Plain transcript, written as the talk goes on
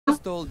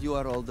told you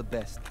are all the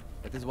best.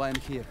 That is why I'm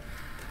here.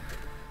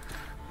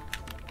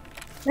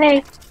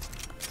 Hey.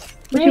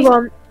 What do you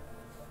want?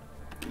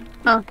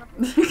 Oh.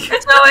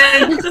 It's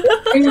going.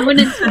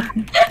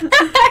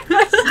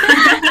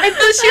 I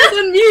thought she was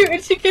on mute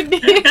and she could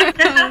hear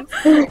us.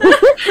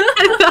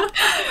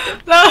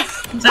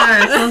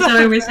 Sorry, so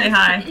Zoe, we say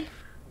hi.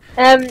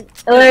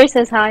 Larry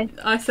says hi.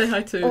 I say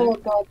hi too. Oh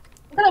god.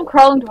 I'm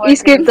crawling towards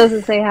E-Scoop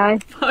doesn't say hi.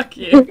 Fuck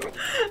you. Where'd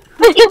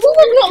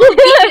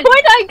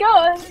I go?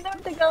 I didn't know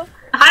where to go.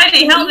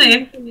 Heidi, help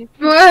me.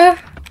 Who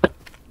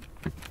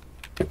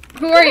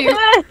are you?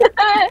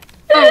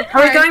 Oh,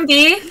 are we going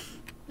B?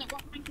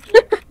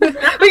 We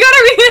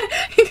gotta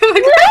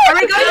Are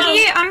we going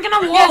B? I'm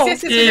gonna wall.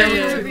 Yes.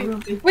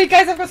 Wait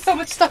guys, I've got so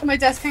much stuff on my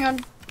desk, hang on.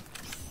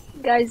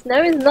 Guys,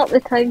 now is not the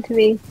time to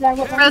be.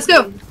 Alright, let's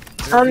go.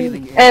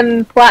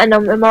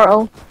 Platinum,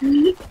 immortal.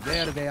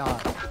 There they are.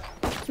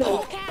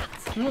 Oh,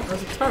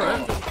 there's a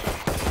turret.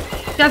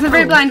 Jasmine,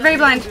 very blind, very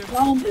blind.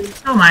 Oh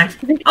my.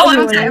 Oh,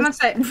 I'm on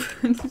site.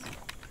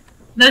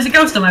 There's a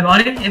ghost on my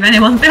body, if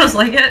anyone feels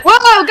like it.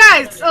 Whoa,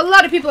 guys! A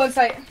lot of people on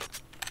site.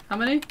 How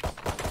many? 2.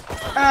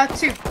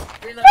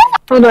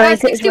 Hold on,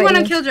 61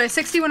 on Killjoy,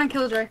 61 on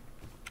Killjoy.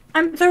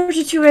 I'm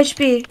 32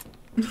 HP.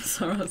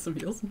 Sarah has some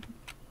heals.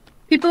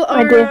 People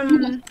are,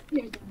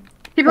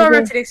 people are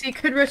rotating, so you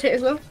could rotate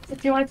as well,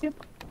 if you wanted to.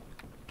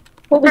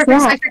 What was Perfect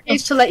that? cipher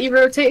case to let you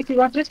rotate if you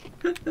wanted.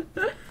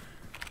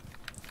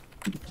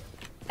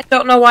 I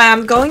don't know why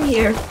I'm going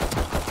here.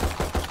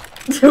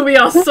 We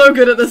are so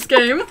good at this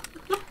game.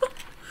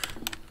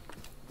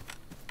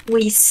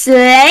 We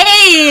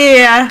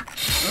slay!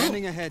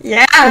 Standing ahead.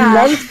 Yeah!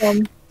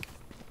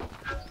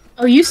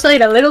 Oh, you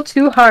slayed a little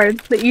too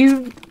hard, but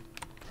you...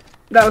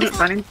 That wasn't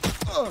funny.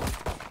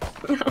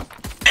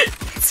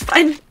 It's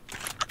fine.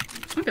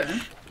 Okay.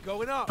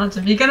 Going up.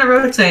 If you're gonna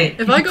rotate,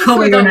 If I go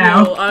through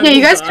that wall, I Yeah,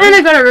 you will guys die. kind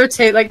of gotta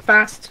rotate, like,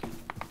 fast.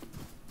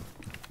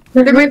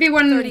 There might be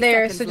one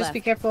there, so just be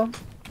careful.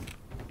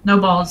 No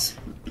balls.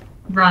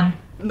 Run.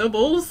 No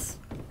balls?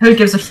 Who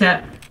gives a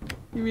shit?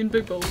 You mean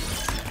big balls?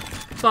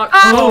 Fuck.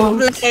 Oh,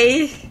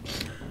 lovely.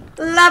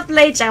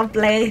 Lovely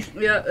jumply.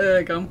 Yeah, there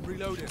you go.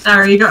 Reloaded.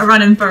 Sorry, you gotta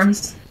run in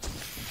first.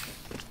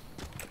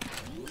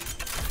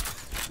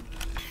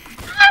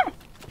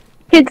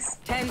 Kids.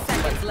 10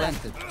 seconds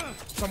left. Planted.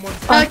 Someone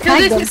Kill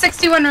this is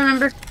 61,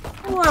 remember.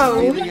 Whoa.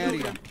 revealing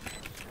area.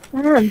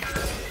 Man.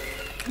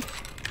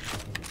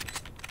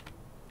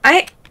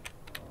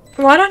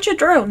 Why don't you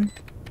drone?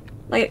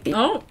 Like,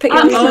 Oh, pick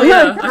I'm up. oh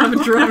yeah, I have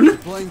a drone.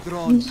 Deploying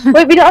drones.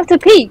 Wait, we don't have to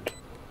peek.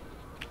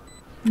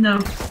 No.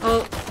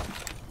 Oh,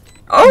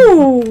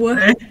 Oh!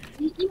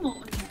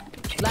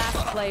 Last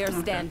player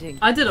standing.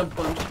 I did a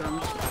bunch of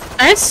damage.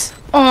 Nice.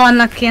 Oh,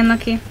 unlucky,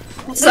 unlucky.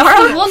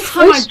 Sarah? One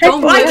time I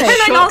don't Why get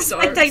can I not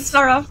shock darts. spectate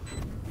Sarah?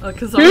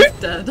 Because I was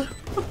dead.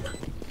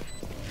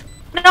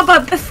 No,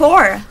 but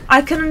before.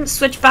 I couldn't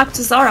switch back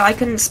to Zara. I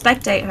couldn't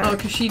spectate her. Oh,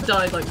 because she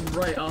died like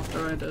right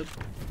after I did.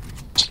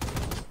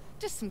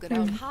 Just some good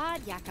old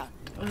hard yakka.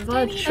 I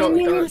had shock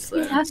darts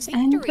there. Yes,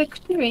 and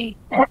victory.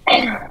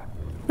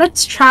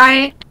 Let's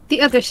try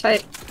the other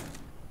side.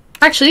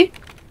 Actually,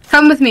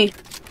 come with me.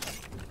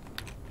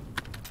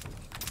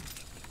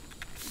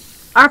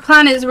 Our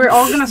plan is we're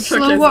all gonna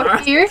slow Okay, walk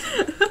Zara. here.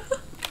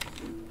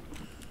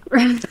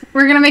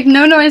 We're gonna make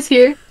no noise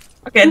here.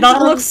 Okay,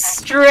 that looks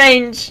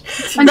strange.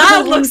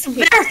 That looks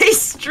very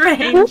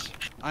strange.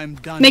 I'm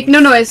done. Make with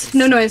no this. noise,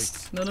 no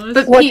noise. No noise?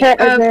 But Watch peek,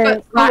 out of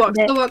the but slow walk,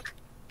 rat slow walk.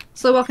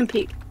 Slow walk and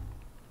peek.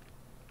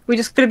 We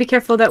just gotta be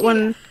careful that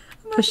one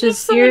pushes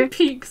Someone here.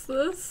 peeks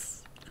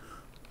this.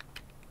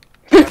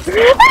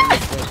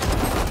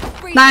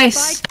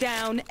 Nice. Spike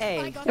down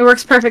A. It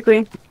works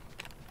perfectly.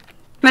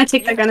 Can I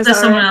take that gun as There's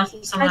someone well? else.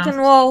 There's someone I can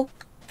else. wall.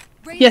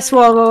 Yes,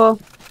 wall, wall, wall.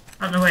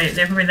 Oh no, wait,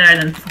 they were there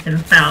then fucking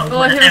fell Oh,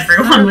 I when hear a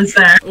everyone sniper. was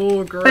there.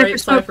 Oh, great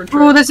cipher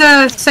trip. Oh, there's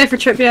a cipher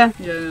trip, yeah.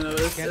 Yeah, no,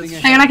 it's Getting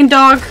Hang on, I can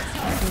dog.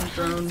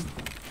 drone.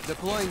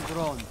 Deploying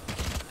drone.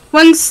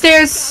 One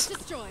stairs.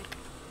 Destroyed.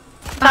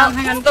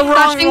 Hang on. The wrong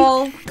Flashing.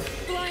 wall.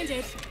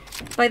 Blinded.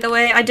 By the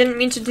way, I didn't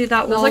mean to do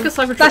that There's wall. like a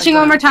cipher trip. Flashing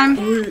one more time.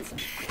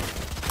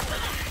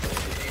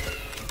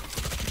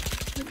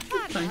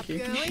 Thank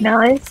you.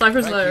 Nice.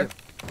 Cypher's Right there. here.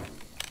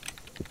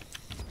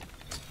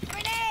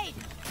 Grenade.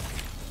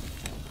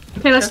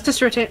 Okay, let's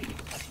just rotate.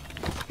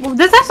 Well,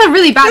 that's a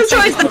really bad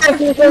Killjoy's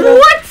cipher. there.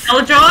 What?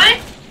 Killjoy?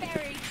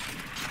 Buried.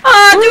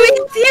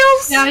 Doing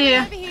deals? Yeah,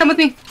 yeah, yeah. Come with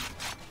me.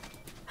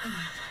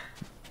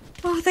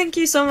 Oh, thank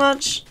you so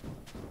much.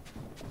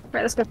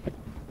 Right, let's go.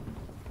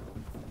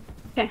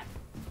 Okay.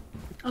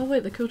 Oh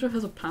wait, the Killjoy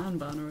has a pan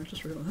banner, I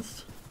just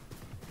realised.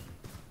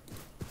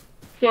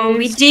 Well,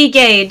 we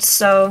de-gauge,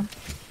 so...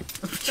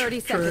 30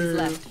 seconds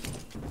left.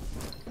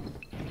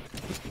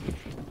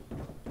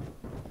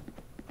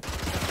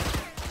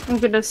 Oh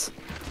goodness.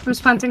 I'm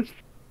just planting.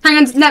 Hang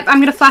on, Nep, I'm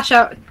gonna flash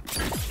out.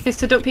 Okay,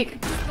 so don't peek.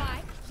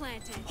 Spike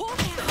planted.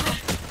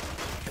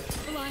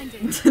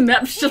 Blinded.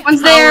 Nep's just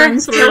One's there. powering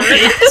through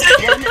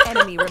it. One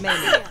enemy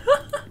remaining.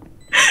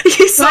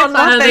 You saw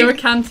They were nothing.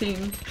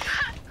 canteen.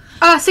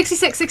 Ah,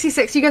 66,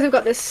 66. You guys have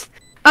got this.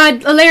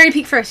 Larry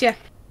peek first, yeah.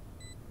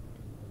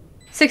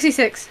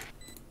 66.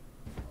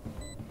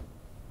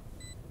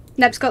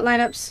 Nep's got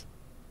lineups.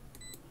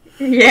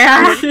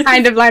 Yeah.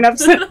 Kind of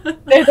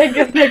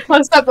lineups. they're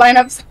closed up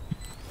lineups.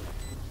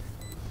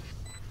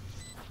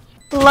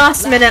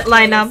 Last minute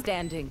lineup.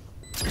 Standing.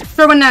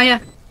 Throw one now, yeah.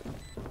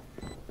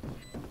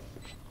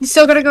 You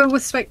still gotta go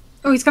with Spike.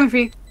 Oh, he's coming for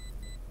you.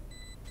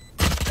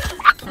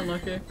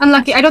 Unlucky.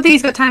 Unlucky. I don't think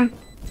he's got time.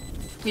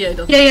 Yeah, he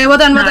does. Yeah, well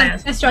done, well done.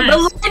 Nice. Nice job.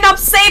 Nice. The lineup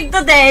saved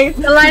the day.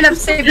 The lineup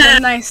saved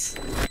him, nice.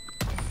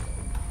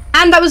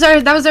 And that was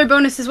our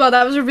bonus as well.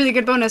 That was a really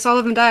good bonus. All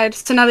of them died,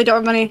 so now they don't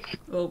have money.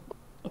 Well,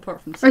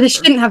 apart from Or they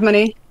Cypher. shouldn't have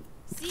money.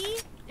 See?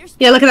 There's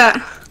Yeah, look at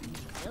that.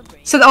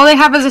 So all they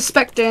have is a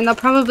Spectre, and they'll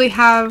probably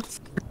have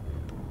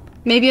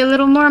maybe a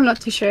little more. I'm not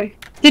too sure.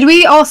 Did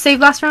we all save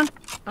last round?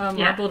 I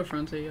Yeah. bought a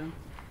frenzy, yeah.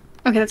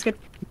 Okay, that's good.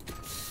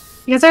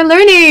 You guys are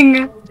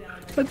learning.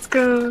 Let's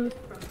go.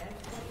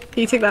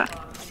 Can you take that?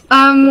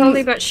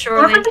 Slowly but What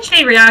surely. happened to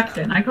Shay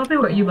reacting? I copy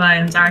what you buy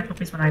and Zara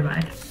copies what I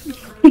buy.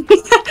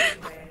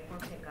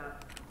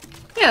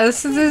 Yeah,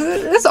 this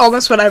is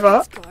almost what I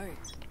bought.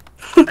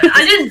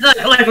 I didn't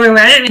like wait,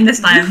 I didn't mean this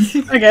time.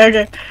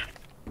 Okay.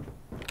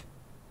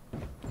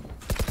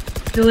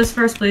 Do this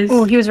first, please.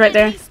 Oh, he was right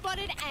there. enemy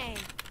spotted A.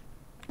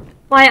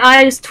 My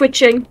eye is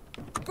twitching.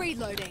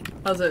 Reloading.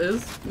 As it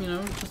is, you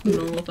know, just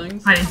normal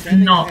things. I do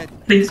not.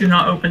 Please do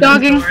not open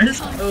Dogging. those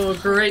doors. Oh,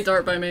 great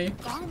dart by me.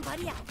 Bomb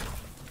buddy out.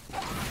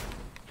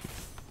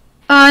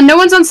 No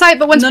one's on site,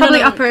 but one's No, probably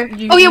no, upper.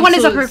 you- Oh yeah, you one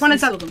is saw upper. this, One you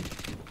is saw up. them.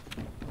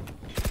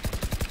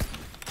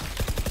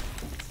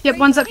 Yep,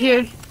 one's up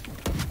here.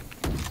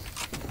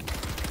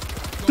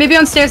 Maybe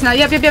on stairs now.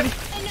 Yep.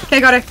 Okay,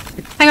 got her.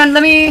 Hang on,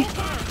 let me.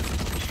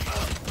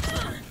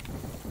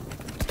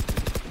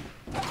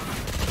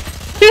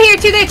 Two here,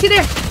 two there.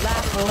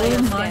 Last Oh player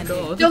my standing.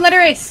 god. Don't let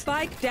her ace.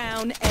 Spike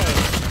down A.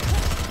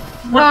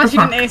 What Oh, the she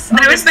fuck? didn't ace.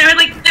 There were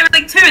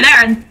like two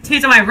there and two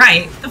to my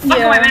right. The fuck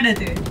am I Yeah. meant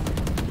to do?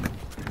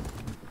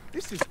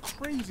 This is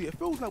crazy. It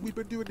feels like we've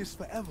been doing this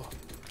forever.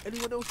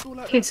 Anyone else feel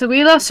like Okay, so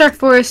we lost our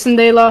force and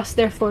they lost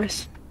their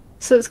force.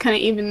 So it's kind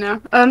of even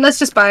now. Let's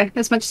just buy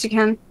as much as you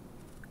can.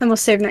 And we'll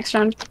save next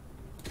round.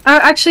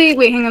 Actually,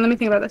 wait, hang on, let me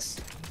think about this.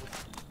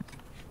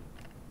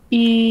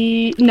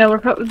 No, we're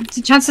probably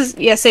the chances.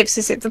 Yeah, save.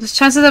 The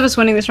chances of us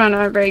winning this round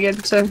aren't very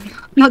good. So,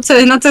 not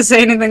to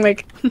say anything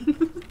like.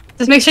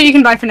 Just make sure you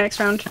can buy for next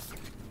round.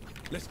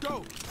 Let's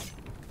go.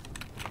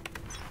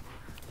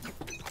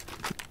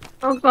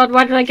 Oh god,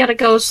 why did I get a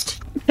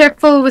ghost?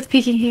 Careful with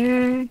peeking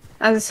here.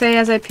 As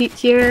I peek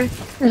here.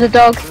 There's a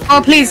dog.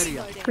 Oh please.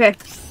 Okay.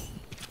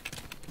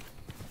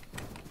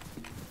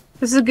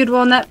 This is a good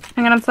walnut.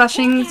 Hang on, I'm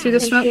flashing through the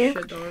smoke.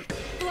 Shit dart.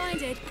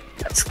 Blinded.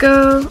 Let's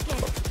go.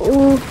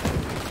 Ooh.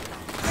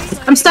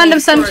 I'm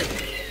stunned. Sorry.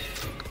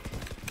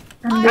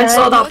 I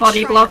saw that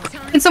body block.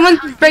 Can someone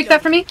break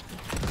that for me?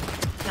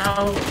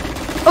 No.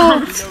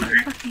 Oh.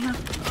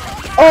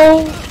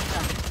 Oh,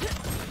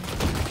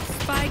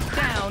 Spike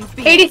down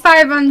B.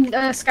 85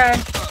 on Sky.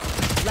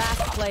 Last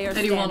player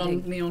 81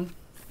 standing. on neon.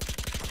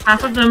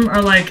 Half of them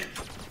are like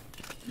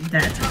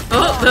dead.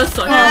 Oh, that's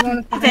sucks.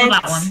 Oh, I saw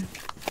that one.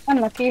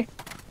 unlucky.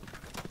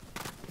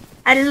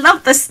 I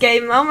love this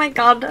game, oh my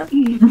god.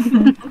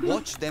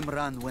 Watch them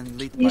run when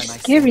lit by you're my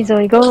scary, signal.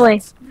 Zoe. Go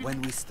away.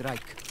 When we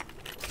strike.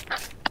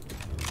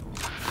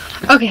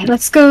 Okay,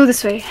 let's go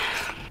this way.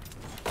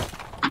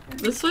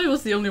 This way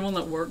was the only one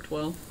that worked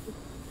well.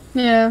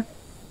 Yeah.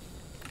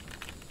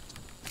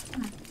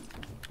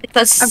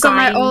 It's a I've got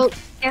my sign. ult.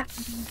 Yeah.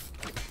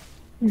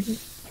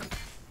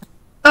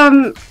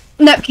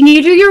 Nep, can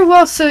you do your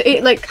wall so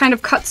it like kind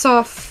of cuts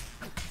off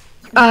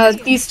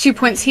these 2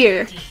 points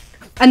here?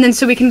 And then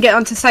so we can get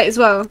onto site as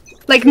well.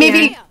 Like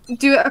maybe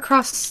do it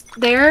across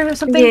there or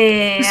something?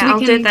 Yeah, So we I'll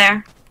do can- it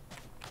there.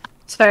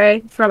 Sorry,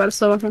 forgot about the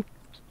slow motion.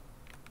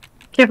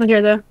 Careful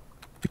here though.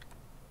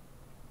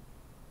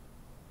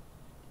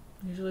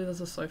 Usually there's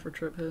a cipher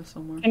trip here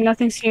somewhere. And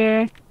nothing's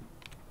here.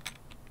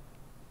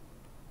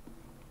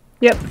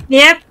 Yep.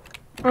 Yep.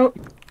 Oh,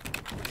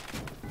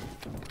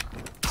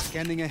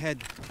 Scanning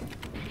ahead.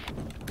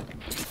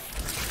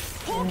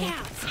 Hawk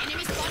out.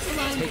 Enemy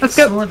spotted. Let's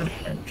go. Saw the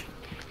bitch.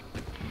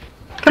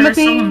 Come with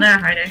There's someone me. there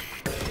hiding.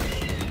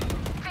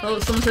 Oh,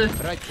 someone's here.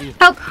 Right here.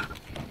 Help!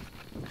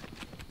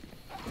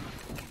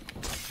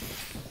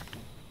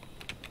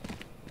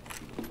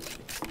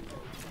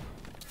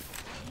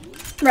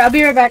 Right, I'll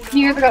be right back.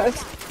 You guys got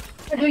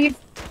this. Or do you?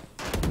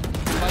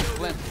 Spike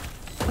planted.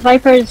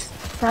 Viper's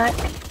back.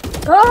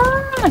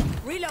 Ah!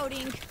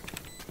 Reloading.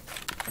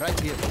 Right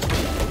here.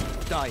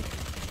 Die.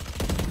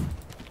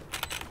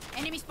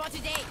 Enemy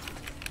spotted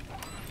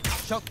A.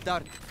 Shock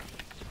dart.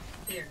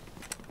 Here.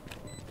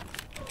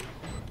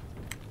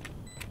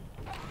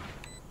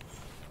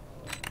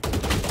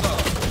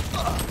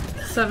 Oh.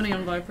 70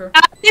 on Viper.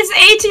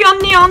 it's 80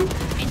 on neon.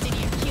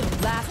 Engineer kill.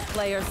 Last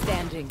player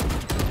standing.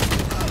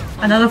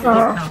 Another four.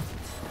 No.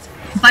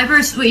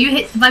 Viper's. Wait, you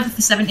hit Viper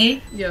for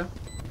 70? Yeah.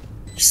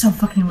 You're so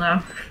fucking low.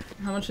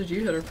 How much did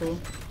you hit her for?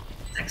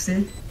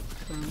 60.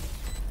 So,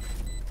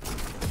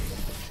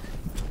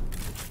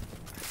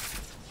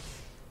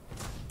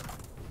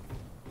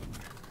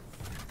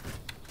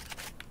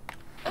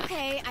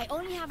 Okay, I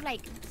only have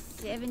like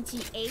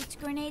 78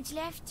 grenades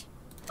left.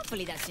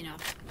 Hopefully that's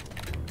enough.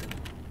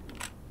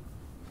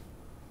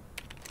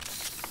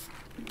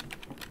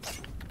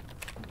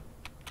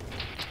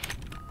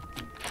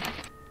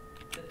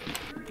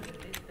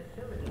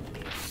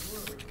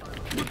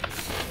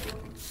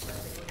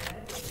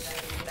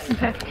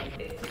 Okay.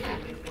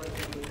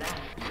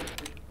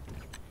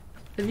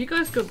 If you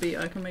guys go B,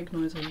 I can make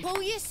noises.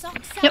 Pull your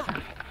socks Yep.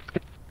 up.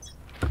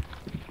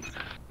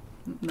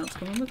 That's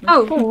going with me.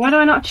 Oh, why do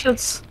I not have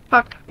shields?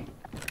 Fuck.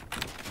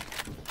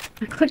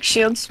 I clicked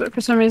shields, but for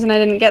some reason I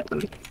didn't get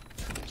them.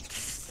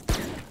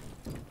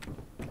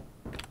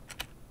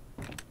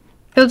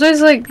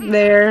 Killjoy's like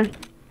there.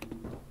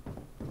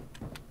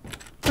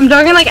 I'm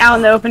dogging like out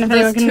in the open if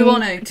anyone There's can. 2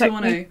 on A, 2 protect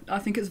on me. A. I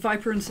think it's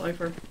Viper and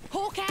Cypher.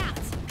 Hawk out.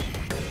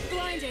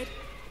 Blinded.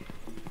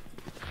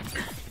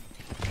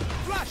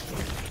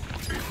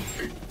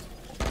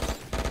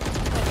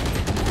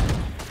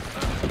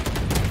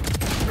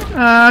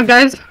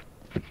 Guys.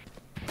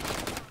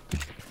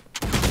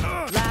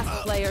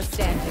 Last player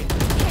standing.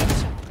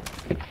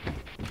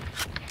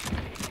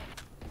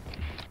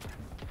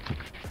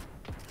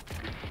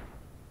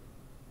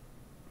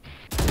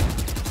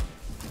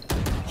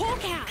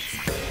 Hawk out.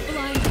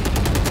 Blinded.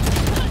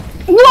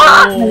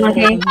 What? Oh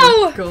Okay.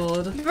 my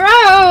god.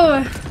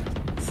 Bro!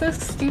 So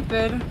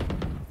stupid.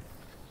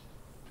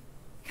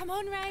 Come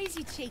on, Raze,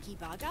 you cheeky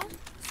bugger.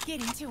 Let's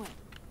get into it.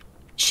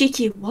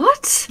 Cheeky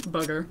what?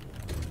 Bugger.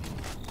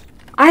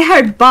 I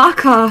heard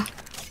baka.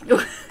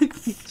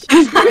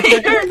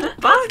 I heard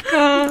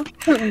baka.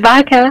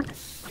 Baka.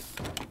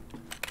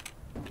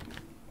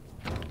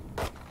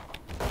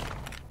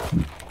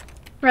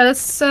 Right,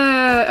 let's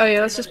oh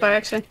yeah, let's just buy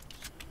actually.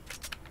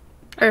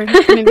 Or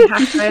maybe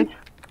half buy.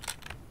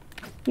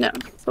 No,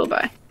 full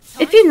buy.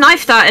 If you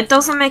knife that, it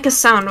doesn't make a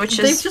sound, which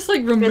They've is just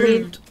like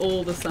removed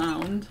all the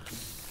sound.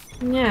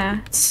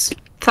 yeah, it's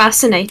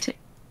fascinating.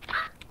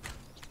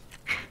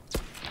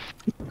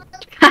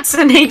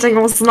 Fascinating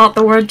was not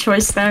the word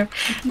choice there.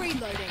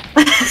 Reloading.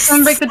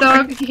 Someone break the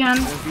dog if you can.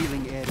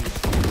 Revealing area.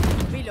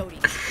 Reloading.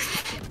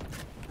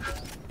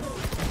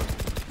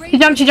 She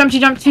jumped, she jumped, she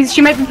jumped.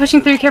 She might be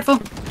pushing through, careful.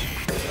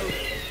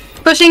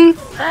 Pushing!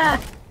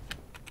 Hawk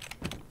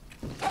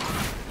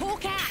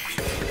out.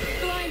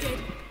 Blinded.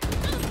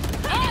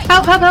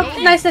 Help, help, help!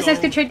 Nice, nice, nice,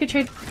 good trade, good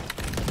trade.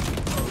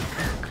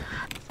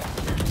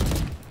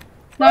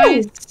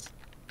 Nice.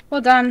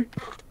 Well done.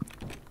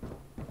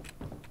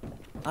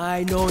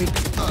 I know it.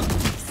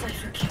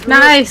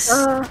 Nice!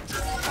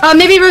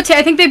 Maybe rotate.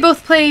 I think they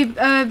both play,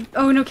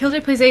 oh no,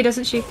 Killjoy plays A,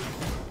 doesn't she? Oh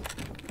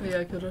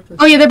yeah, Killjoy plays.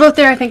 Oh yeah, they're both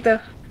there, I think, though.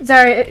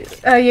 Sorry,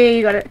 yeah,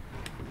 you got it.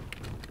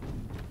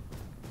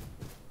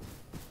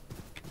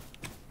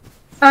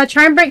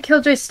 Try and break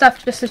Killjoy's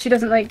stuff just so she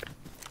doesn't, like,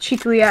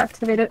 cheekily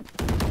activate it.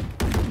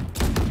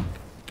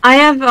 I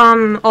have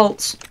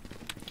alt.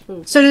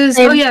 So does,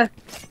 oh yeah.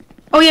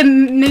 Oh yeah,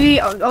 maybe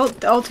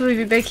ult will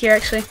be big here,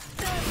 actually.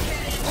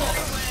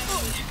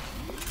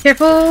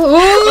 Careful!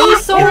 Oh,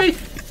 sorry!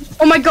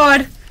 Oh my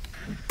god!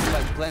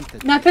 Spike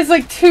planted. Nap is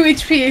like 2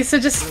 HP, so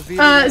just,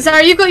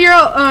 Zara, you got your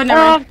ult. Oh,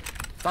 never mind.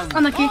 Found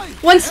Unlucky.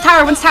 One's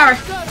tower, one's tower.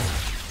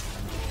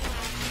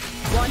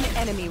 One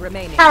enemy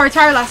remaining. Tower,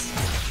 tower last.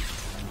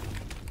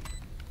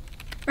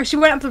 Or she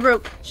went up the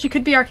rope. She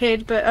could be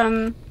arcade, but,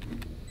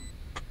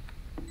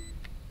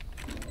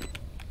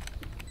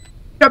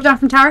 drop down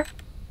from tower.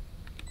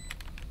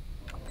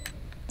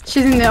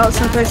 She's in the ult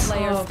someplace.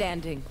 Player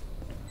standing.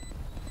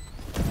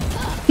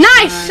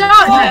 Nice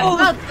shot! Whoa.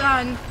 Well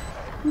done.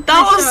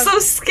 That was shot. so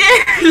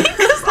scary.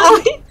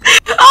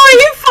 Oh,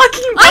 you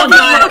fucking Oh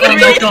my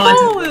bugger. god.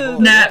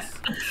 Nah.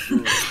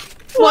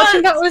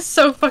 Watching that was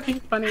so fucking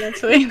funny,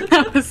 actually.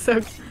 That was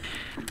so.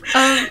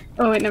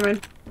 Oh wait, never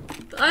mind.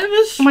 I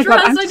was Oh my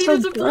stressed, God, I'm I so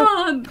needed to broke.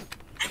 plan!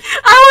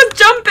 I was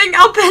jumping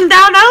up and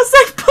down. I was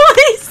like,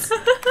 please.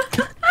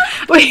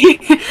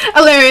 Wait,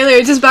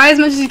 Larry, just buy as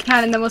much as you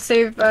can, and then we'll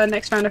save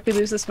next round if we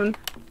lose this one.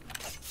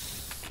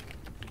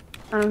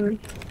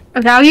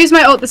 Okay, I'll use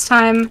my ult this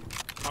time.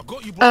 I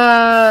got you,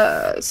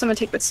 bro. Someone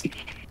take this.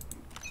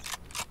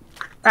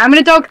 Right, I'm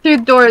gonna dog through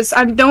the doors.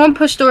 Don't want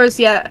push doors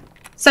yet.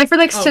 Cypher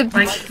likes to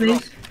Thanks,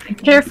 please.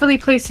 carefully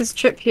place his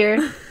trip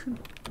here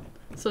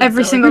So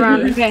every single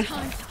round. delicate.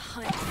 Okay.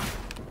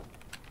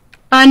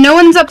 No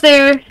one's up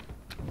there.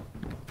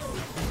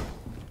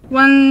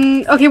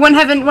 One. Okay, one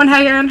heaven, one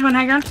high ground, one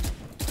high ground.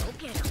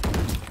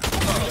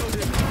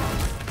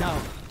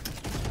 Down.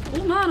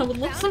 Oh man, I would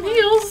love some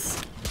heals!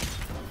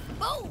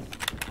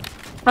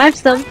 Five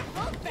still.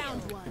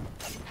 Found one.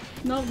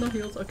 No, no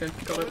heals. Okay,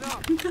 got it.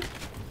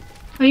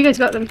 Oh, you guys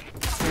got them.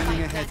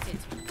 Scanning ahead.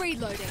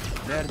 Reloading.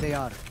 There they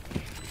are.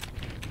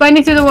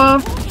 Binding through the wall.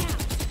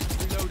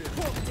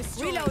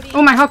 Reloading.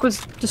 Oh, my hawk was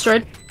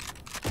destroyed.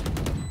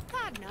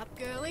 Harden up,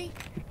 girly.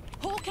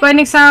 Hawk out.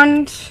 Blinding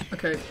sound.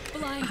 Okay,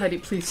 Blind. Heidi,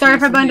 please. Sorry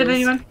give me if I some blinded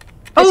heals. anyone.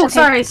 Oh,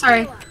 sorry,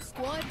 sorry.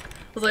 Squad.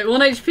 I was like, 1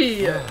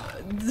 HP.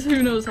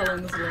 Who knows how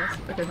long this will last?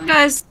 Okay, thanks.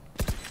 Guys,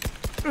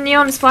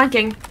 Neon's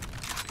flanking.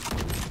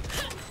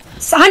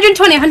 It's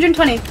 120,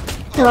 120.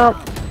 Well,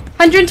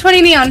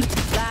 120 neon.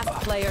 Last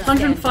player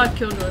 105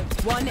 killjoy.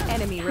 One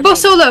enemy remaining. Go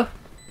solo.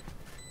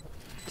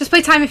 Just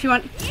play time if you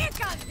want. Here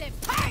comes the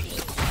party.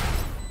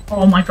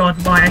 Oh my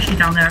god, why is she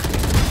down there?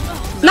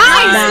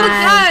 Nice! Well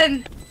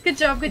done! Good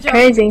job, good job.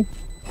 Crazy.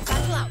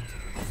 Satchel out.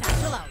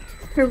 Satchel out.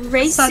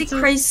 Crazy, Satchel.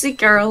 crazy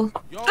girl.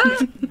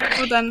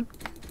 Well done.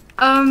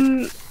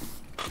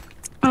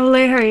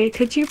 Larry,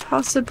 could you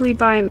possibly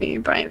buy me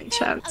by any A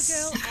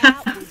chance? girl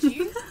out, would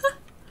you?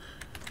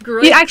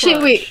 Great Yeah, actually,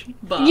 clutch, wait.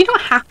 but You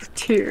don't have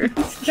to.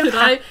 could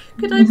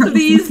I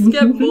please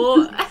get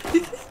more?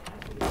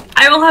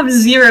 I will have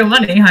 0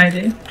 money,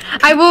 Heidi.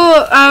 I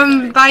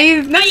will buy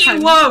you No, next you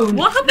time. won't.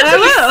 What happened I to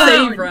the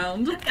will. save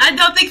round? I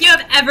don't think you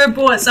have ever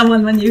bought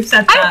someone when you've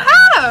said that.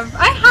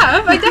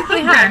 I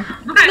definitely have.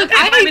 Okay, Look, okay,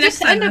 I buy me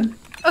just next time end then.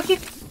 up. Okay.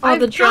 Oh,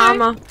 the I've tried.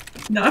 drama.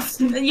 No,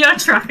 you're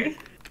trying.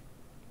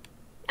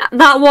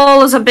 That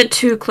wall is a bit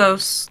too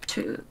close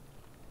to.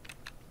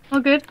 All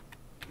good.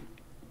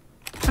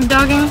 I'm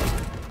dogging.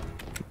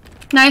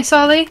 Nice,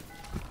 Ollie.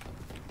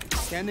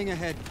 Scanning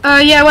ahead.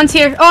 Yeah, one's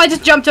here. Oh, I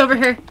just jumped over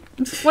her.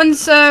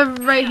 One's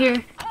right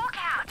here.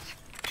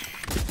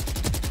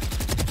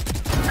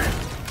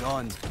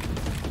 Gone.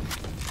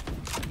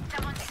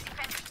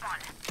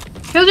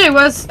 Killjoy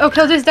was. Oh,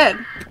 Killjoy's dead.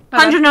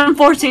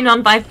 114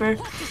 on Viper.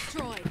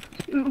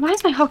 Why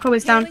is my hook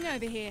always down?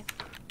 Over here.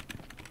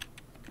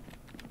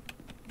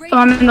 Oh,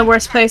 I'm in the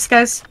worst place,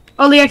 guys.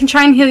 Ollie, I can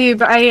try and heal you,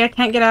 but I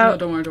can't get No, out.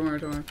 don't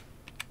worry.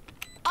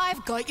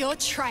 I've got your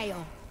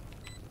trail.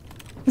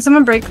 Can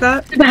someone break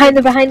that? Behind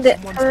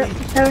it.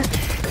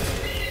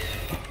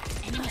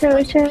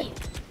 Tower.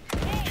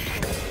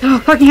 Oh,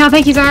 fucking hell,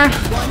 thank you, Zara.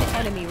 One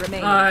enemy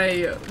remaining.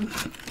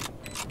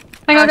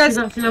 Hang on, guys.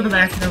 She's over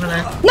there, she's over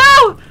there.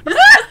 No!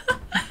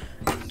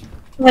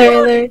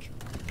 Larry.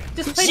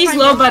 Just play She's time.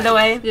 low, by the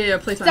way. Yeah,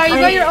 play time. Zara, you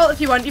got your ult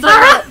if you want. You've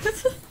got your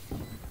ult.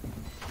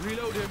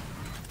 Reload him.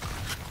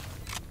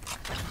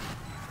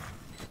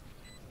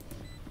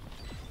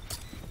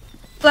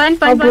 Blind.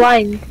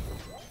 Blind.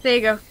 There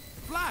you go.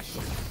 Flash.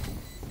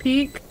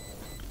 Peek.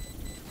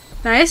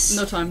 Nice.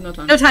 No time. No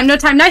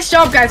time. Nice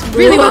job, guys.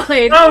 Really well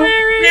played. Oh,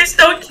 please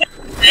don't kill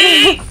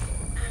me.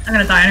 I'm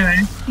gonna die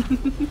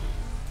anyway.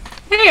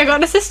 Hey, I got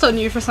an assist on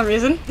you for some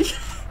reason. Me?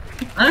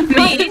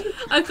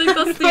 I think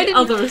that's Why the did-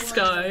 other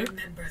Sky.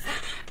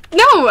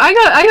 No, I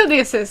got the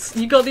assist.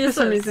 You got the For assist.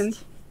 some reason.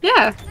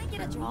 Yeah. Can I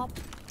get a drop?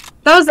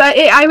 That was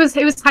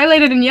it was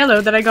highlighted in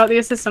yellow that I got the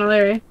assist on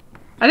Larry.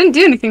 I didn't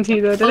do anything to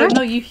you though, did Oh I?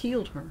 no, you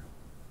healed her.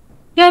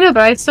 Yeah, I know,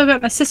 but I still got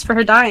an assist for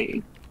her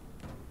dying.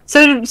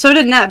 So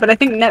did Net, but I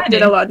think Net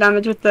did a lot of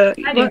damage with the.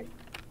 I did.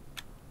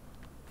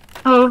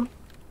 Oh.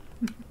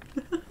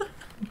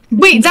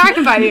 Wait, Zara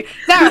can buy you.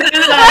 Zara.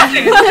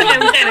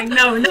 I'm kidding.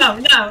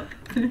 No.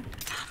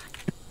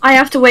 I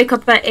have to wake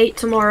up at 8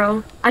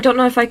 tomorrow. I don't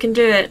know if I can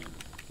do it.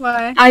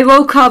 Why? I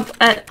woke up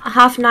at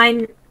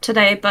 9:30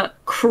 today, but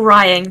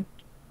crying.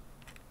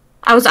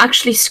 I was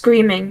actually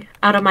screaming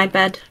out of my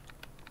bed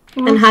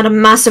and had a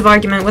massive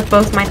argument with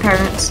both my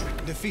parents.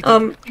 Defeated.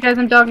 You guys,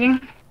 I'm dogging.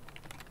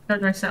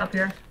 Don't I set up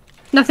here?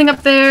 Nothing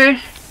up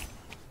there.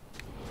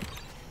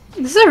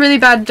 This is a really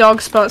bad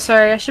dog spot.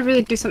 Sorry, I should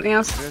really do something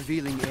else.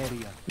 Revealing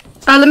area.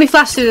 Let me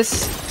flash through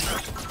this.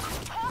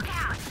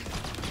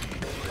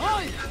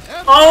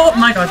 Oh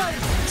my god.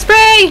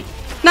 Spray!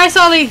 Nice,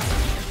 Ollie.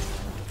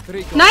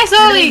 Nice,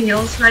 Ollie.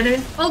 Heals,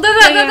 ready? Oh,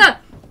 there.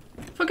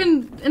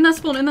 Fucking in that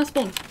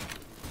spawn.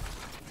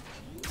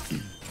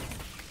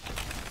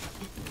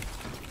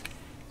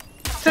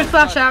 Good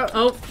flash out.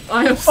 Oh,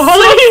 I am so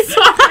Ollie!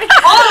 sorry.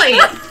 Ollie!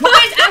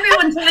 Why is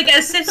everyone trying to get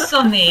assists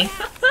on me?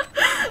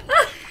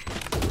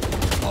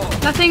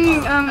 Nothing.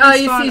 You spawn,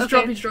 see,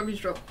 he's okay.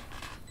 drop.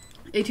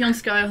 80 on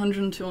Sky,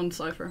 102 on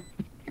Cypher.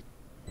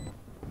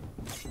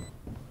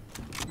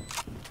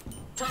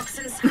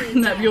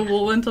 Neb, your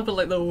wall went up at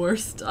like the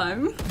worst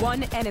time.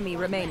 One enemy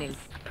remaining.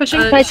 Pushing.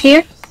 Guys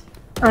here?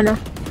 Oh no.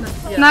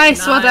 Yeah,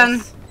 Nice, well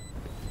done.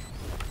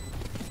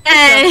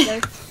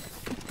 Hey!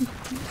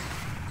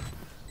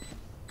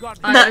 God,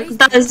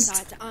 That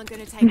is. Aren't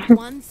gonna take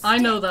one I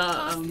know step that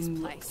past this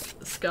place.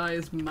 Sky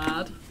is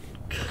mad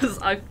because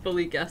I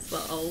fully guessed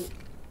that ult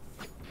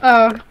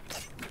Oh,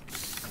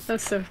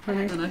 that's so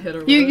funny. and I hit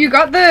her. You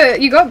got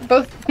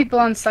both people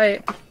on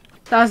site.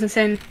 That was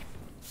insane.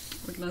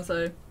 What can I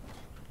say?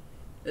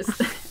 It's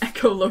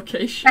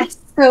echolocation. Best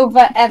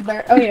Silva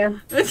ever. Oh yeah.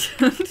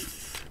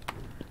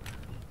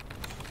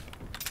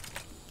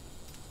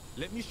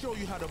 let me show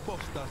you how the boss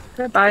does it.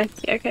 Goodbye.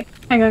 Yeah, okay.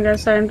 Hang on,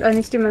 guys. Sorry, I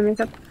need to do my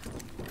makeup.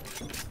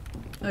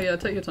 Oh yeah,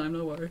 take your time.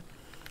 No worry.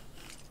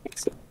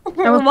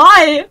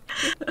 Why?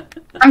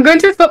 I'm going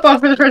to football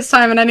for the first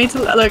time, and I need to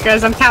look,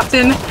 guys. I'm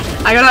captain.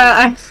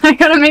 I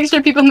gotta make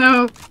sure people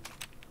know.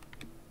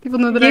 People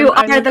know that You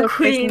I are know the those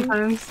plays queen.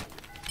 sometimes.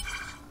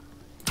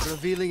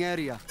 Revealing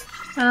area.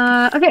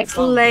 Okay.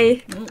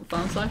 Slay. Oh,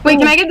 found Cypher. Wait,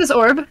 can I get this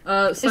orb?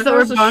 Cypher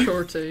orb is a gone?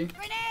 shorty.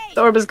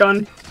 The orb is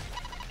gone.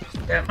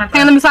 Yeah, my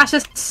Hang on, let me flash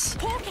this.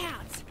 Hawk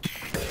out.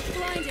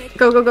 Blinded.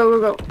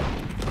 Go.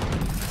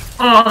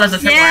 Oh, there's a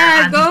tripwire.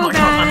 Yeah, and go, not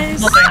shotgun.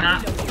 guys. Not doing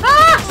that.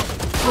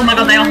 Oh my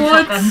god, they all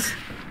have shotguns.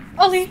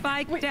 Ollie,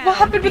 Spike wait, down, what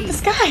happened with B.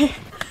 this guy?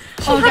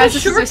 Oh, had guys, a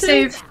this is our shorty.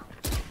 save.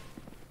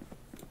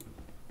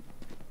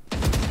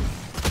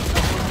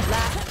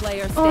 Last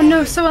player Oh standing.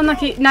 no, so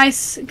unlucky.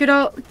 Nice, good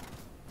ult.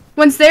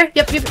 One's there.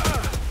 Yep.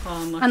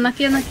 Oh,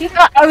 Unlucky.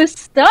 I was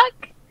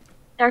stuck.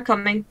 They're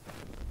coming.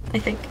 I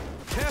think.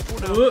 Careful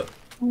now. Whoa.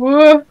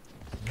 Whoa.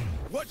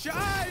 Watch your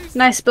eyes.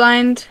 Nice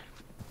blind.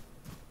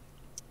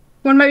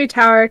 One might be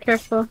tower.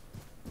 Careful.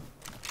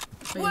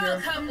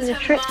 There's a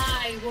trick.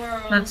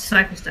 That's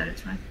Cypher's dead,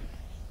 it's fine.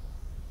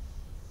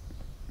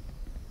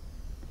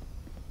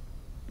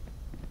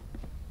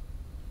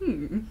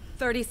 Hmm.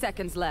 30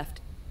 seconds left.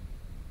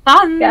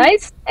 Fun.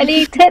 Guys,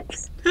 any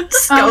tips?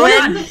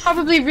 One is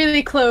probably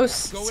really close,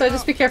 so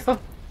just be careful.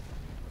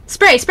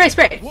 Spray.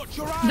 Watch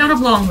your eyes. Don't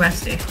have long,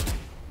 Resty.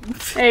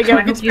 There you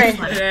go. Good spray.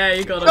 Yeah,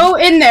 you got him. Go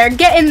in there.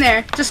 Get in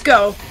there. Just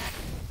go.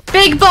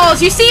 Big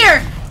balls. You see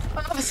her.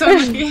 Oh, so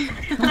lucky.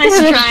 Nice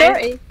try.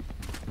 Sorry.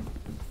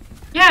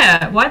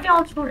 Yeah, why they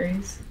all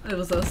shorties? It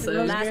was us.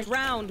 Last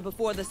round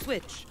before the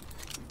switch.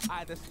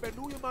 Either spend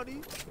all your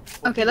money.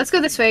 Or Okay, let's go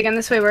this way again.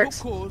 This way no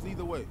works. cause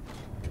either way.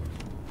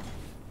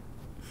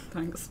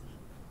 Thanks.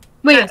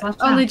 Wait, Guys,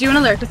 let's Ollie, do you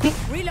want to lurk with me?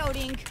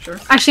 Reloading.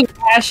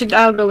 Actually,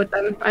 I'll go with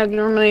them. I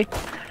normally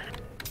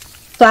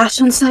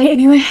flash on site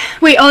anyway.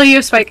 Wait, Ollie, you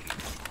have spike.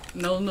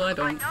 No, I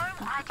don't.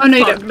 Oh no,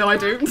 you Fuck, don't. no, I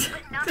do.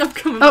 I'm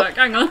coming Oh. back.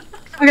 Hang on.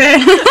 Okay.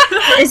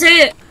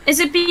 Is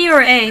it B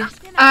or A?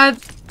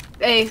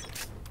 A.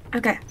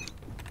 Okay.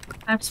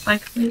 I have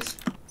spike, please.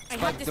 I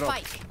have the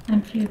spike.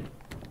 Thank you.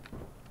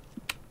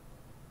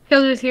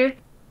 Killer's here.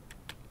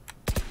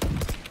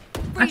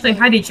 Actually,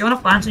 Heidi, do you want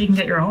to plan so you can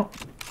get your ult?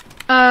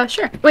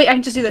 Sure. Wait, I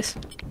can just do this.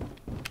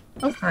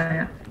 Oh,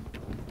 yeah.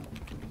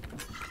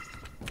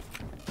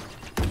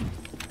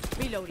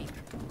 Reloading.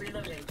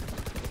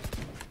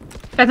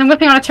 Guys, I'm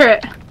whipping on a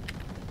turret.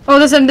 Oh,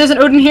 there's an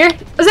Odin here.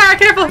 Zara,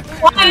 careful!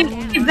 Why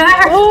is he there?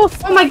 Oh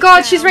my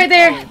god, she's right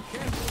there.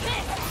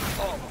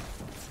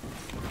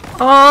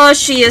 Oh,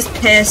 she is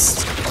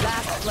pissed.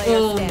 Last player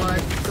Oh standing. my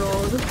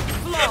god.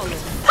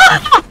 Flawless.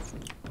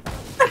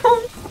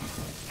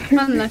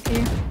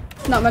 Unlucky.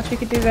 Not much we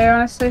could do there,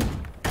 honestly.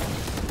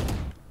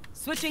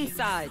 Switching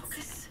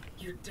sides.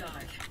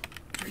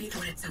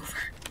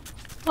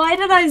 Why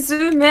did I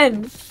zoom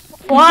in?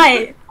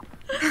 Why?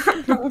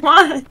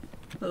 Why?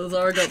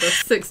 Zara got the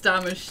 6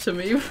 damage to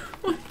me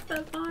with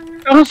that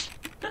fire. Oh.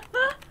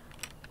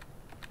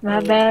 My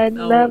bad, I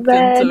my walked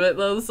bad. into it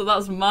though, so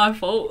that's my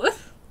fault.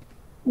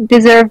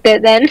 Deserved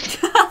it then.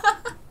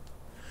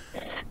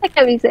 I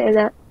can't be saying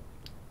that.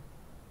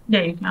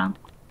 Yeah, you can.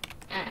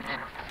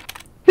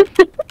 You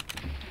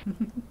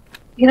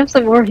can have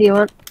some more if you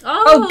want.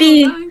 Oh,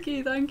 B.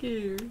 Thank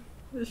you.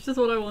 It's just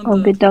what I wanted.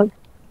 Oh, good dog.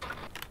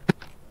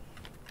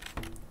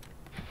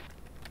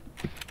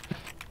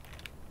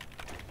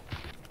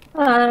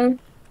 Oh,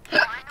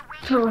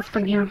 let's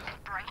bring him.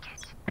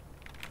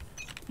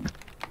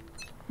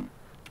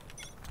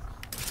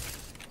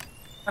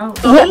 Oh.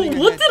 Oh,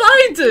 what did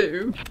I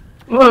do?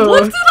 Whoa.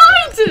 What did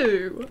I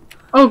do?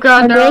 Oh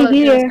god, Are no. they let's do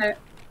here? this.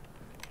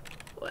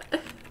 What?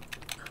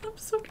 I'm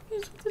so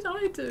confused. What did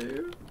I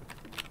do?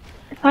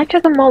 If I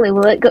took a molly,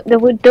 will it go? The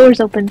doors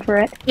open for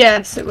it.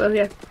 Yes, it will,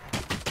 yeah.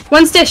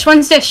 One's dish.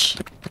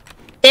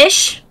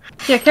 Dish?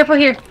 Yeah, careful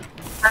here.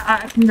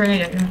 I can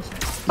grenade it.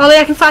 Ollie,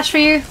 I can flash for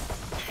you.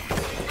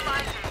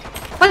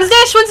 One's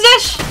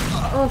dish!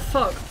 Oh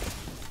fuck.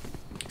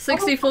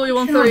 60,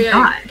 41, Oh, 38.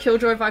 God.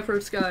 Killjoy, Viper,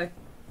 Sky.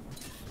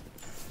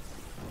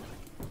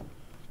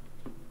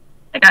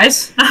 Hey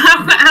guys,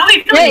 how are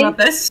you feeling Hey. about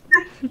this?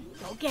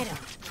 Go get him.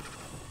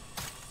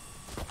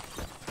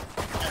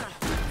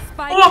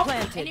 Spike Oh.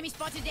 planted. Enemy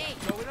spotted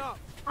A. Going up.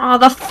 Oh,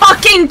 the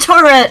fucking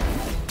turret!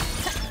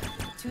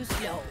 Too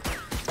slow.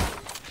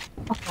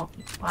 Oh,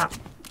 wow.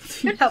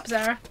 Good help,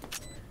 Zara.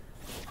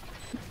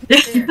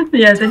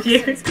 Yeah, did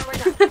you?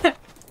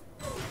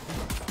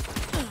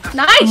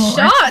 Nice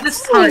shot!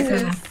 This turret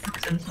goes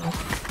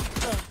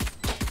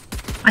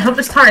I hope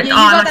this turret. Yeah, you oh,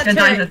 got I'm that gonna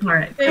die to turret. the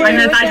turret. Yeah, I'm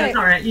gonna okay. die to the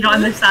turret. You don't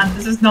understand.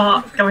 This is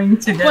not going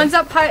to go. One's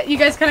up high. You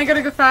guys kind of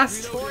gotta go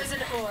fast.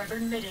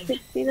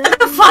 60 then.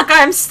 Fuck,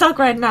 I'm stuck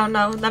right now.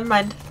 No, never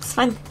mind. It's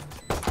fine.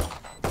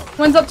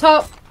 One's up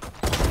top.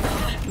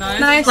 Nice.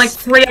 Nice. Like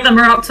 3 of them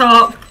are up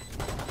top.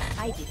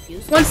 I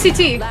defuse. One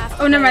CT. Last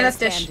Oh, never mind. player That's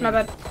dish. standing. My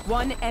bad.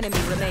 One enemy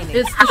remaining.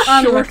 It's the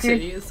Unlucky.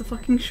 shorty. It's the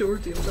fucking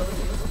shorty. I'm telling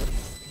you.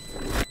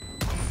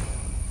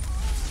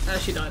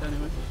 She died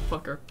anyway.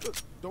 Fuck her. Look,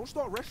 don't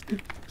start resting.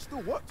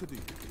 Still work to do.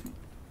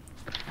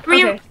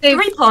 Okay, save.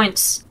 3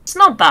 points. It's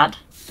not bad.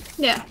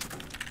 Yeah.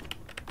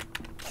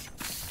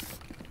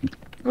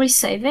 Are we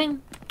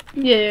saving?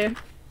 Yeah.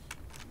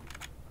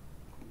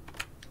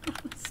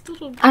 Still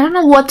don't. I don't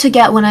know what to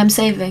get when I'm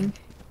saving.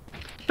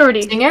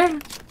 Shorty. Singer?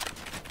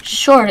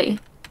 Shorty.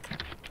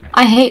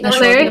 I hate the That's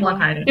shorty Larry?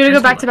 one. You wanna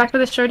go back to back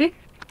with this shorty?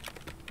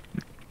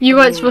 You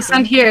watch. We'll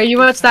stand here. You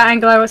watch that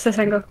angle. I watch this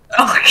angle.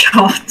 Oh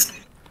god.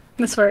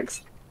 This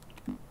works.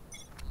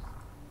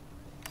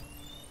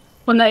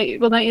 We'll not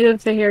you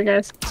to here,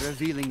 guys.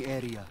 Revealing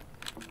area.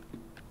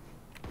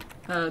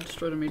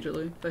 Destroyed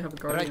immediately. They have a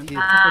guardian. here.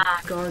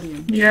 Ah,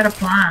 Guardian. you had a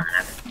plan.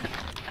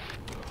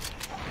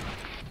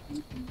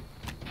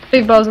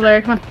 Big balls,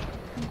 Larry. Come on.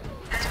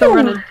 Let's go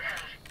running.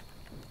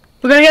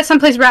 We're gonna get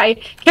someplace ratty.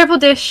 Careful,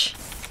 dish.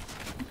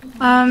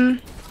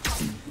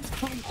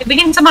 If we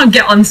can somehow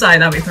get on site,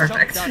 that'd be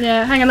perfect.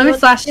 Yeah, hang on. Let me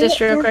flash dish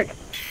real quick.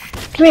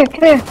 Come here,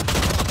 come here.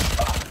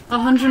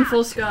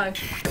 104 sky.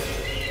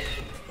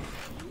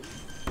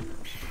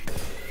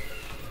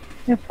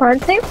 You're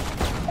planting?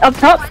 Up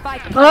top?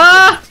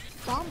 Ah!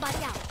 Bomb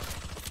buddy out.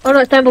 Oh no,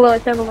 it's down below,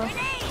 it's down below.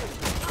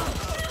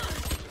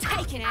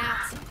 Taken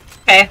out.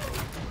 Okay.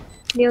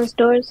 Neil's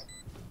doors.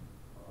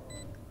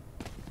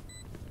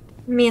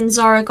 Me and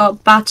Zara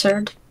got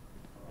battered.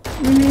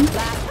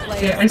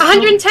 Yeah, I,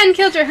 110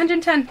 killjoy.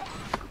 110.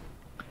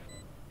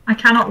 I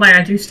cannot lie,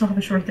 I do still have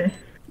a shorty.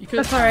 You could.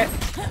 That's alright.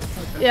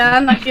 Yeah,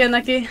 unlucky,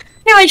 unlucky.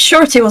 I feel like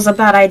shorty was a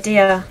bad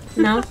idea.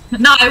 No?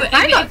 No,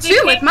 I got two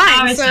with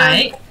mine, so...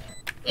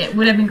 it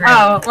would have been great.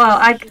 Oh, well,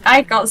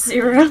 I got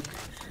 0.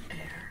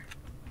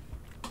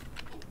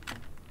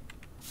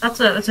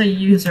 That's a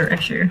user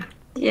issue.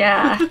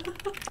 Yeah.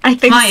 I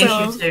think My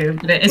so. issue too,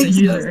 but it is a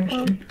user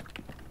issue.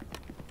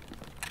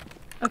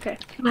 Okay.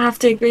 I have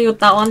to agree with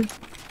that one.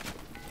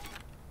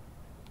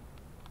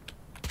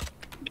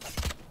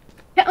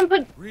 Can't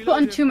put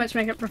on too much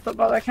makeup for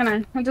football, can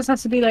I? It just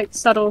has to be like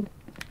subtle.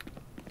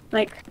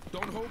 Like,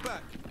 Don't hold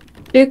back.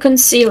 Do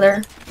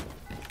concealer.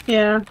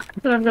 yeah.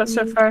 That's what I've got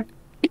so far.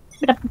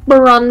 Bit of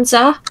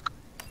bronzer.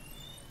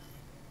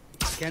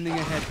 Scanning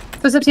ahead.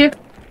 What's up to you?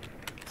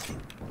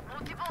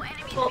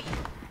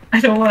 I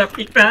don't want to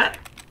peek that.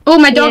 Oh,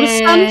 my dog is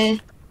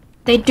stunned.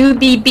 They do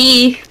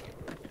BB.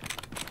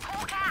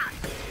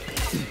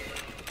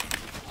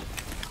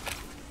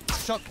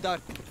 Shot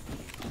dart.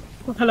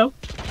 Oh, hello.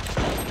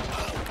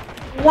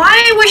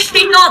 Why was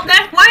she not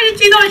there? Why did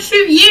she not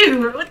shoot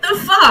you? What the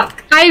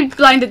fuck? I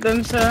blinded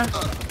them, so...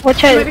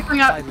 Watch Might out. be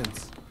coming up.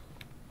 Silence.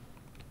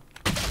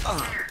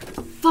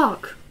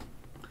 Fuck.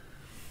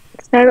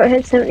 Star got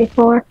hit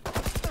 74.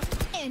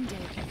 Ended.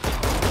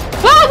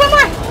 Whoa, one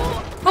more!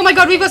 Oh my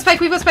god, we've got spike,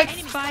 we've got spike.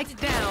 Spike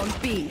down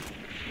B.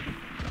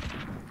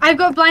 I've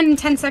got blind in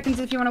 10 seconds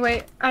if you want to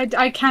wait.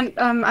 I can't,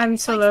 I'm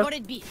so low.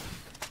 Spotted B.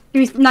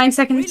 Give me 9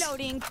 seconds.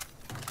 Reloading.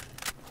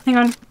 Hang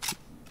on.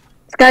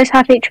 This guy's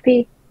half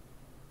HP.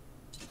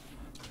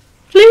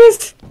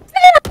 Please!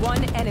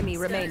 One enemy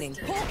remaining.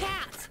 Hawk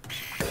out.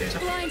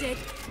 Blinded.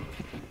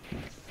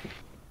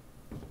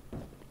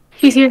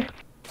 He's here.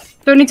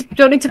 Don't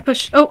need to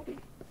push. Oh!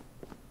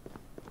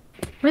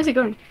 Where's he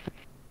going?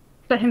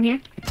 Is that him here?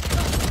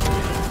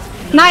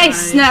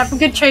 Nice! Snap!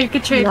 Good trade,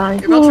 good trade.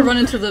 Nice. You're about to run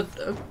into the.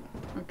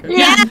 Okay.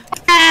 Yeah!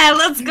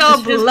 Let's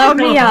go blow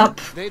me up.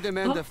 They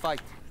demand a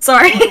fight.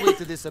 Sorry. What a way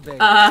to disobey.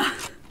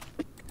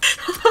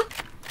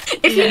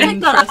 If you take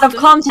that out of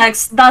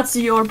context, that's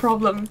your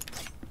problem.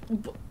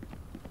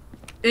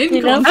 In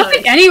You know?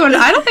 context.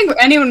 I don't think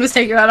anyone was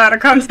taking that out of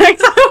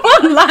context. I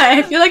won't lie.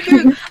 I feel like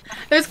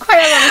there's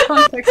quite a lot of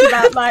context to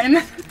that line.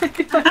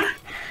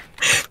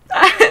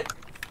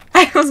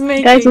 I was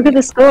making. Guys, look at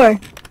the score.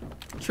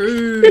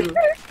 True.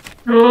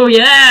 Oh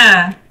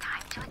yeah.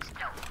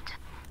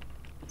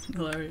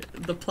 Hilarious.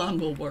 The plan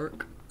will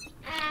work.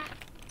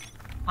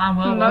 That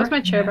was my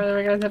chair, by the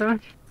way, guys. I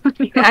don't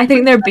know. I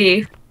think they're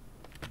B.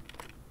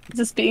 Is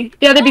this B?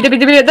 Yeah, they're B.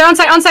 They're on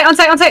site.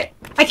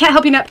 I can't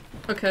help you now.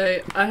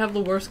 Okay, I have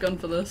the worst gun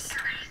for this.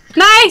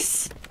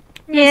 Nice!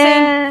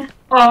 Yeah.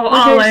 Oh,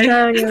 Ollie.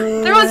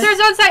 They're on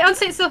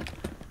site still.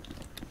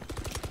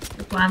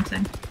 You're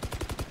planting.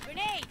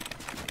 Grenade.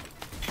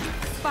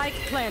 Spike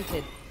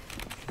planted.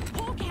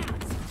 Hawk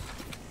out.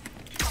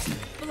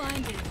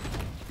 Blinded.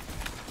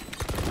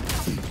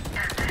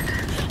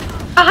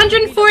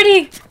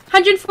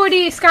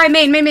 140 Sky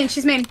main.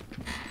 She's main.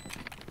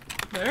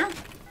 Where?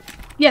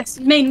 Yes,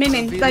 main.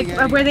 Like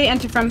where they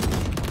enter from.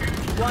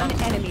 One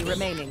enemy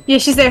remaining. Yeah,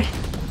 she's there.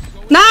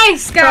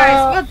 Nice,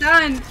 guys. Well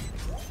done.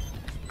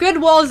 Good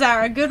wall,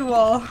 Zara. Good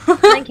wall.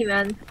 Thank you,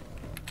 man.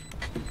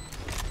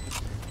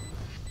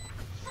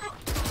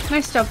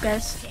 Nice job,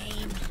 guys.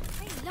 Damn.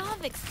 I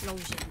love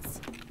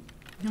explosions.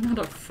 You're not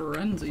a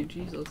frenzy,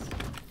 Jesus.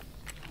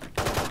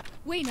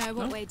 We know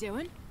what we're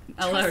doing.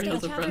 Larry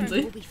has a Trust each other and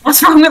frenzy. we'll be What's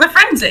fine. wrong with a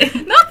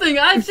frenzy? Nothing,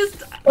 I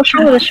just. What's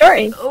wrong with the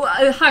shorty? Oh,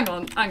 hang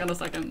on a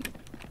second.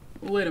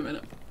 Wait a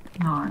minute.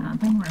 No,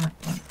 don't worry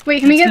about that. Wait,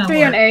 can we It's get gonna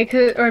 3 on work.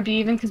 A or B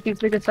even? Because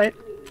B's a good fight.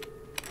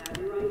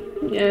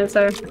 Yeah,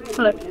 sorry.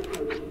 Hello.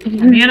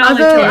 Me and I'll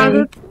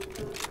Ollie go.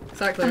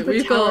 Exactly, On the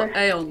we've got tower.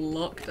 A on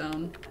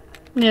lockdown.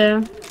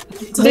 Yeah.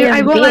 So They,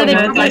 I won't lie, they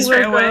yeah, probably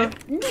straight will away.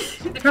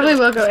 They probably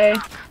will go A.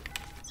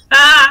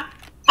 Ah!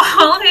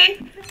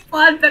 Ollie!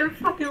 Plan better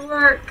fucking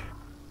work.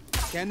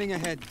 Scanning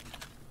ahead.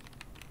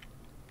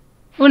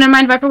 Oh, never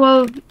mind. Viper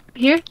will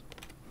here.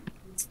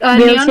 Neil's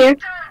Neon. here.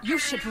 You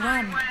should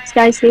run.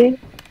 Sky's here.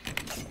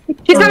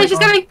 She's Oh coming. my She's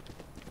God. coming.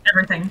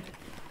 Everything.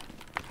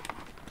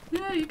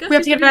 Yeah, you guys We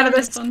have to get out of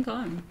this. Fun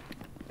time.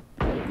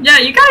 Yeah,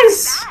 you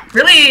guys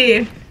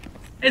really.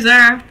 Is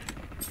there?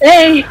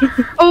 Hey!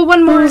 Oh,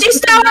 one more.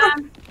 She's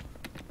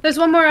There's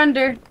one more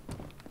under.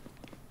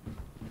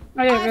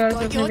 I didn't I've realize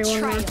got there was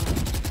your gonna be one trail.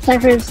 more.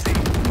 Cypher's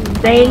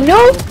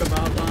Dangle? Talk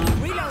about that.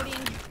 Reloading.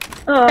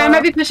 Sky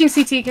might be pushing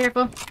CT,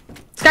 careful.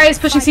 Sky is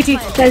pushing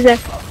CT. Guys,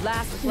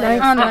 Last player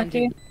Nice. Oh no,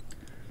 standing. dude.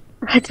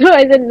 I don't know,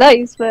 I said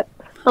nice, but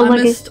I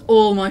unlucky. missed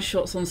all my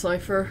shots on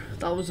Cypher.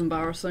 That was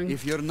embarrassing.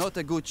 If you're not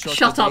a good shot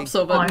Shut today, up,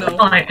 Soba. Ollie, No.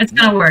 Ollie, it's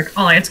gonna work.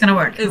 Ollie, it's gonna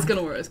work. It's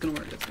gonna work. It's gonna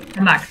work. It's gonna work.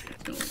 Come back.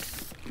 It's gonna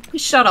work.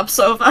 Shut up,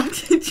 Sova.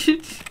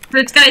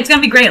 But it's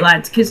gonna be great,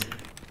 lads. Because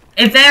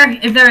if they're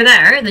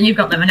there, then you've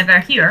got them, and if they're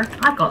here,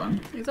 I've got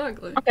them.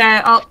 Exactly.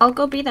 Okay, I'll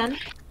go B then.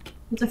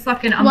 It's a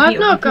fucking. Well, I've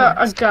not got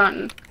a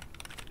gun.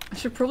 I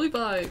should probably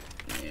buy.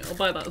 Yeah, I'll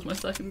buy that as my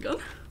second gun.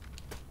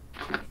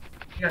 You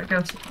gotta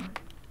go.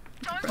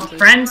 Frenzy.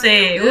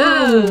 Frenzy.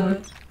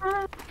 Ooh.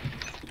 Yeah.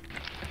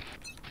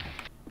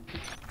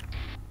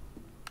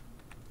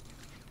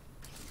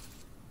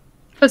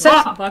 What's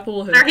that? Oh, Viper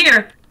will they're hit.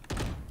 here.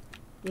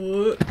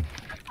 What?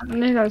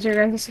 Maybe that was your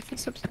guys'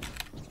 footsteps.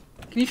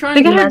 Can you try I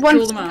think and I heard one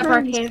control them out?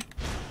 arcade.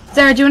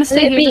 Sarah, do you want to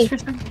stay Is it here B?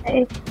 just for a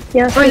second?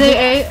 Yeah, Or are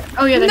they A?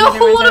 Oh yeah, they're No, never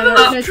mind, one of them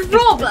they're- is they're-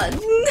 Robin!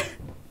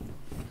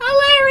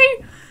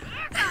 Larry!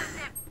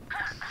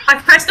 I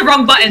pressed the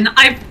wrong button.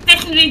 I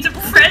didn't need to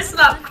press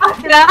that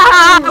button.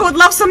 Ah, I would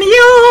love some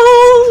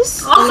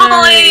use!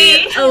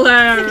 Ollie.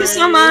 Thank you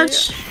so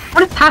much.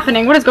 What is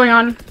happening? What is going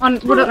on?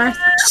 What on earth?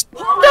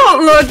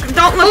 Don't look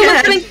Oh, ahead.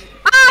 happening!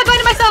 Ah, I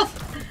blinded myself!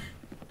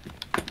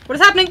 What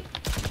is happening?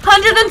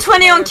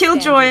 120 on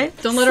Killjoy.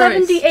 Don't let her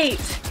race. 78.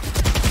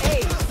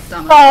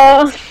 Damn it.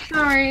 Oh,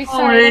 Sorry,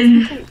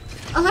 Ollie.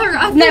 Larry,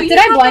 I Nep, did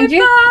I blind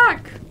you?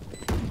 back!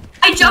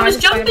 I No, I was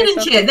just jumping blinded and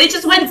myself. shit. They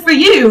just went for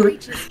you.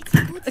 It's a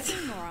good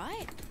thing,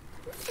 alright?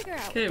 We'll figure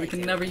out Okay, we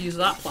can never use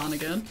that plan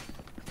again.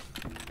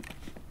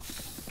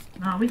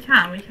 No, we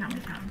can.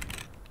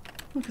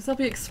 Because I'll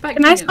be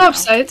expecting Can I it swap now.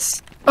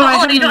 sites? Oh, I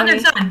Ollie, you don't have money.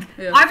 understand.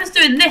 Yeah. I was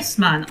doing this,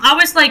 man. I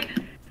was like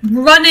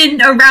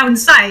running around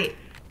site,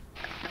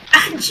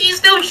 and she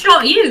still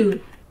shot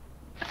you.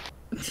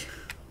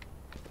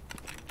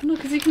 No,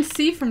 because you can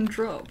see from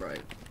drop,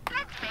 right?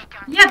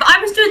 Yeah, but I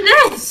was doing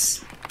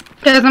this.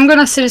 Guys, I'm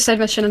gonna suicide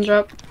mission and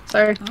drop.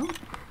 Sorry. Oh.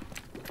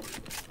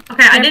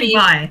 Okay, I Maybe. didn't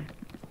buy.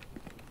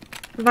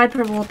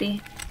 Viper will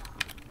be.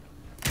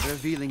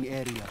 revealing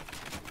area.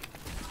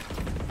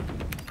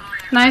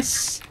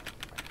 Nice.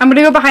 I'm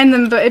gonna go behind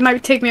them, but it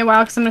might take me a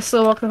while because I'm gonna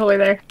slow walk the whole way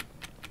there.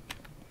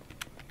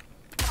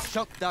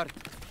 Shock dart.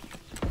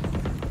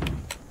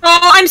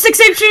 Oh, I'm 6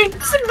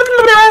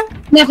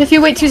 HP! Nep, if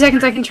you wait 2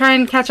 seconds, I can try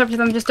and catch up to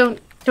them. Just don't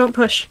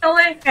push.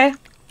 Ollie. Okay.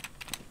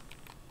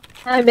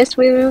 I missed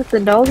Weaving with the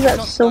dogs.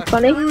 That's so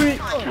funny.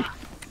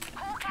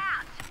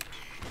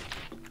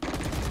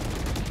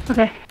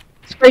 Okay.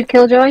 Spray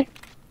Killjoy.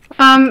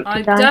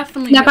 I die.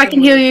 definitely. Nep, hit I them can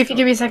with heal a you if you shot.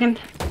 give me a second.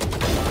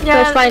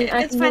 Yeah, it's fine.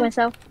 I it's can do fine.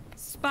 myself.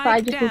 But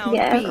I just need to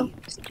get out.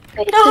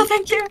 No,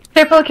 thank you.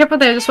 Careful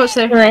there. Just watch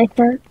there. Right,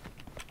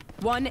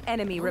 One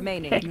enemy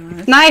remaining. Okay.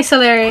 Nice,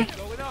 Hilary.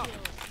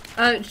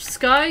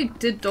 Sky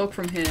did dog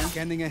from here.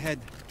 Scanning ahead.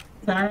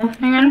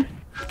 Hang on.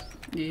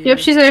 Yeah. Yep,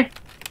 she's there.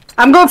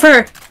 I'm going for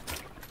her.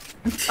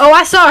 Oh,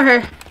 I saw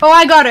her. Oh,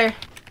 I got her.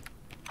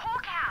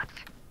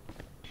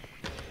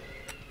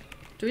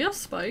 Do we have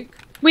Spike?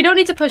 We don't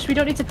need to push.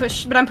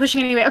 But I'm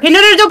pushing anyway. Okay, no,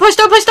 don't push.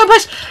 I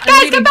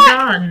Guys, need come a back.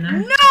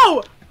 gun.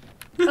 No!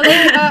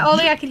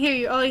 Ollie, I can hear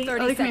you. Ollie,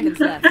 30 come here. seconds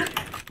left.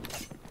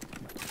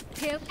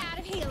 Kill out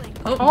of healing.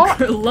 Oh,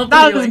 love the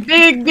That was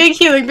healing.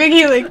 big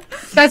healing.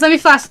 Guys, let me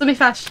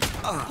flash.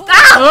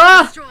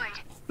 Ah!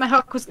 My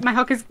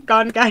hook is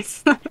gone,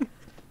 guys. My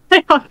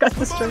hook got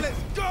destroyed. Let's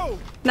go.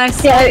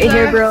 Nice. Get out of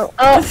here, bro.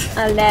 Oh,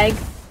 a lag.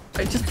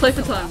 Right, just play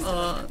for time.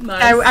 Oh,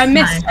 nice. I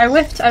missed.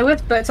 Nice. I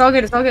whiffed, but it's all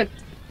good.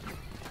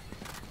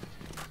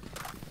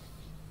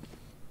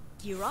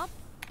 Gear up.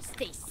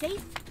 Stay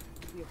safe.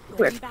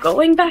 We're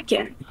going back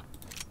in.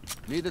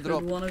 Need a Could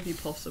drop. one of you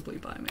possibly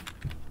buy me?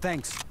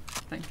 Thanks.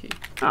 Thank you.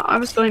 Oh, I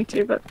was going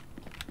to, but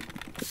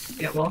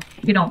Yeah, well,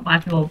 you don't buy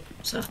people,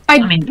 so. I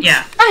mean,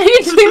 yeah. I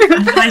do.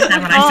 I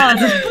said what I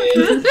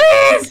said.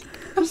 Please!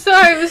 I'm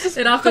sorry. It was just.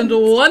 It happened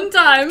one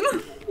time.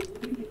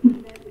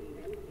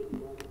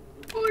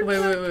 Wait,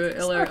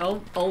 Hilary,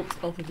 I'll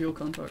give you a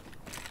contact.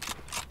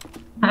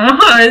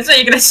 Oh, so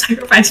you're gonna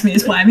sacrifice me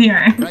is why I'm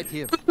here. Right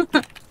here.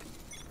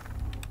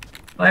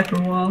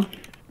 Viper wall.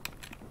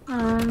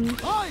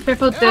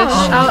 Careful dish.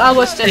 I'll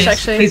watch dish Please,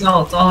 actually. please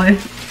ult, Ollie.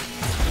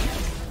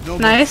 No more.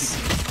 Nice.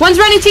 One's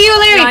running to you,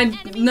 Larry.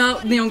 No,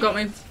 Neon got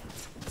me.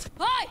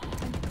 Hi.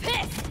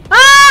 Piss.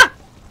 Ah!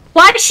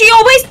 Why is she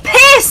always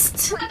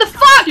pissed? What the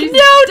fuck? She's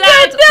No!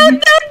 dead.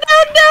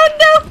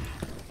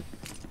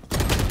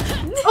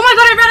 Oh my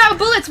god! I ran out of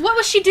bullets. What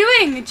was she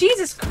doing?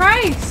 Jesus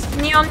Christ!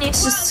 Neon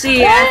needs to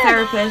see a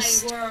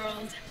therapist.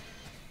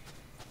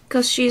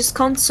 Because she's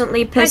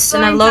constantly pissed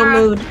in a low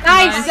mood.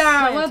 Nice,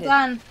 Sarah. Well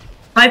done.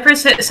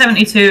 Viper's hit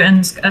 72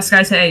 and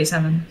Sky's hit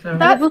 87, so.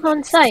 That book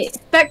on site.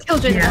 That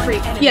killjoy's Yeah. a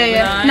freak.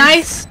 Yeah.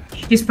 Nice.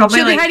 Nice. She's probably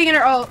She'll be like, hiding in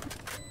her ult.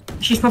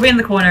 she's probably in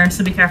the corner,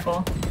 so be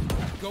careful.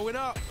 Going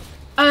up.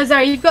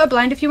 Zara, you've got a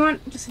blind if you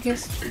want, just in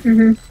case.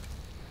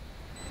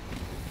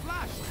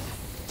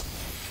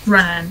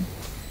 Run in.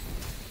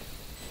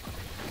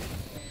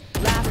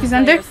 He's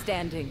under. Player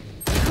standing.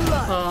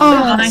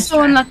 Oh, nice so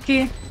try.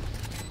 unlucky.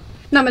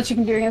 Not much you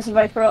can do against a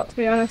Viper ult, to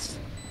be honest.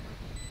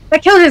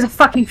 That killer is a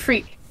fucking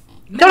freak.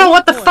 Don't know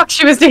what the fuck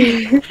she was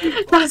doing.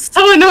 That's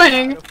so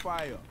annoying. The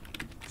fire.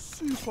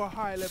 Super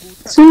high level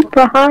tactic.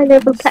 Super high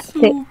level tactic.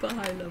 Super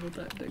high level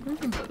tactic. I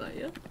remember that,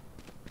 yeah?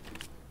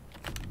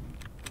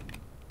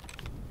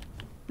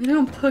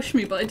 Anyone pushed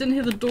me, but I didn't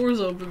hear the doors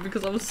open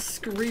because I was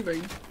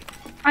screaming.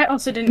 I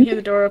also didn't hear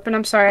the door open.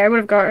 I'm sorry. I would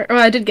have got her. Well,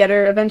 I did get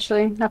her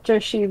eventually after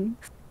she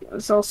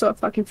was also a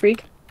fucking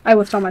freak. I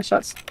whiffed all my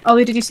shots.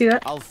 Ollie, did you see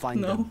that? I'll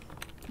find No. them.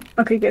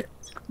 Okay, good.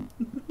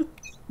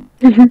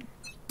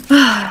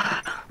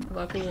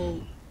 Viper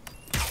wall.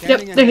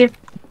 Yep, Scanning they're here. ahead.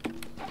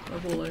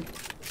 Viper wall low.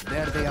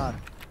 There they are.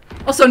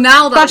 Oh, so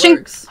now that Flashing.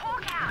 works.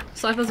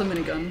 Cypher's a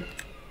minigun.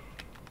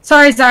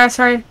 Sorry, Zara.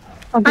 Sorry.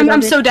 I'll be I'm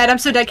done so dead. I'm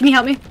so dead. Can you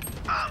help me?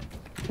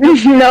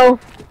 with- No.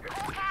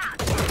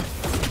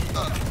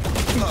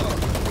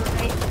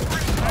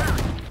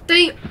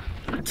 They.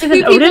 Two it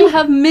people Odin?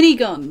 have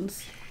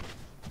miniguns.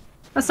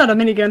 That's not a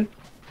minigun.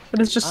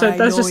 But it's just a. I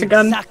That's know just a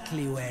gun.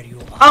 exactly where you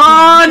are.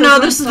 Oh no,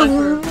 this is the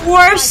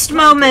worst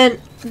moment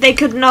they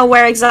could know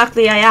where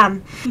exactly I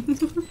am.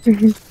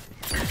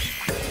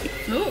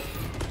 Oh.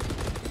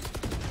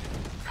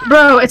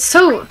 Bro, it's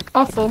so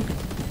awful.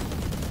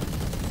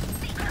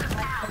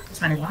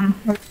 21.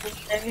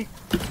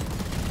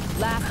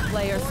 Last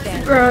player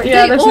standing. Bro,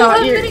 yeah, They there's all not.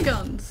 have You're,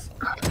 miniguns.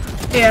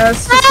 yeah,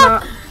 it's just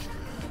not.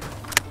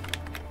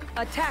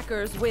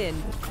 Attackers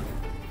win.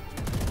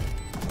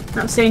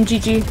 I'm saying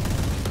GG.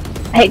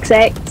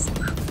 XX.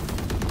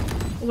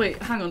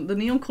 Wait, hang on. The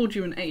neon called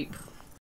you an ape.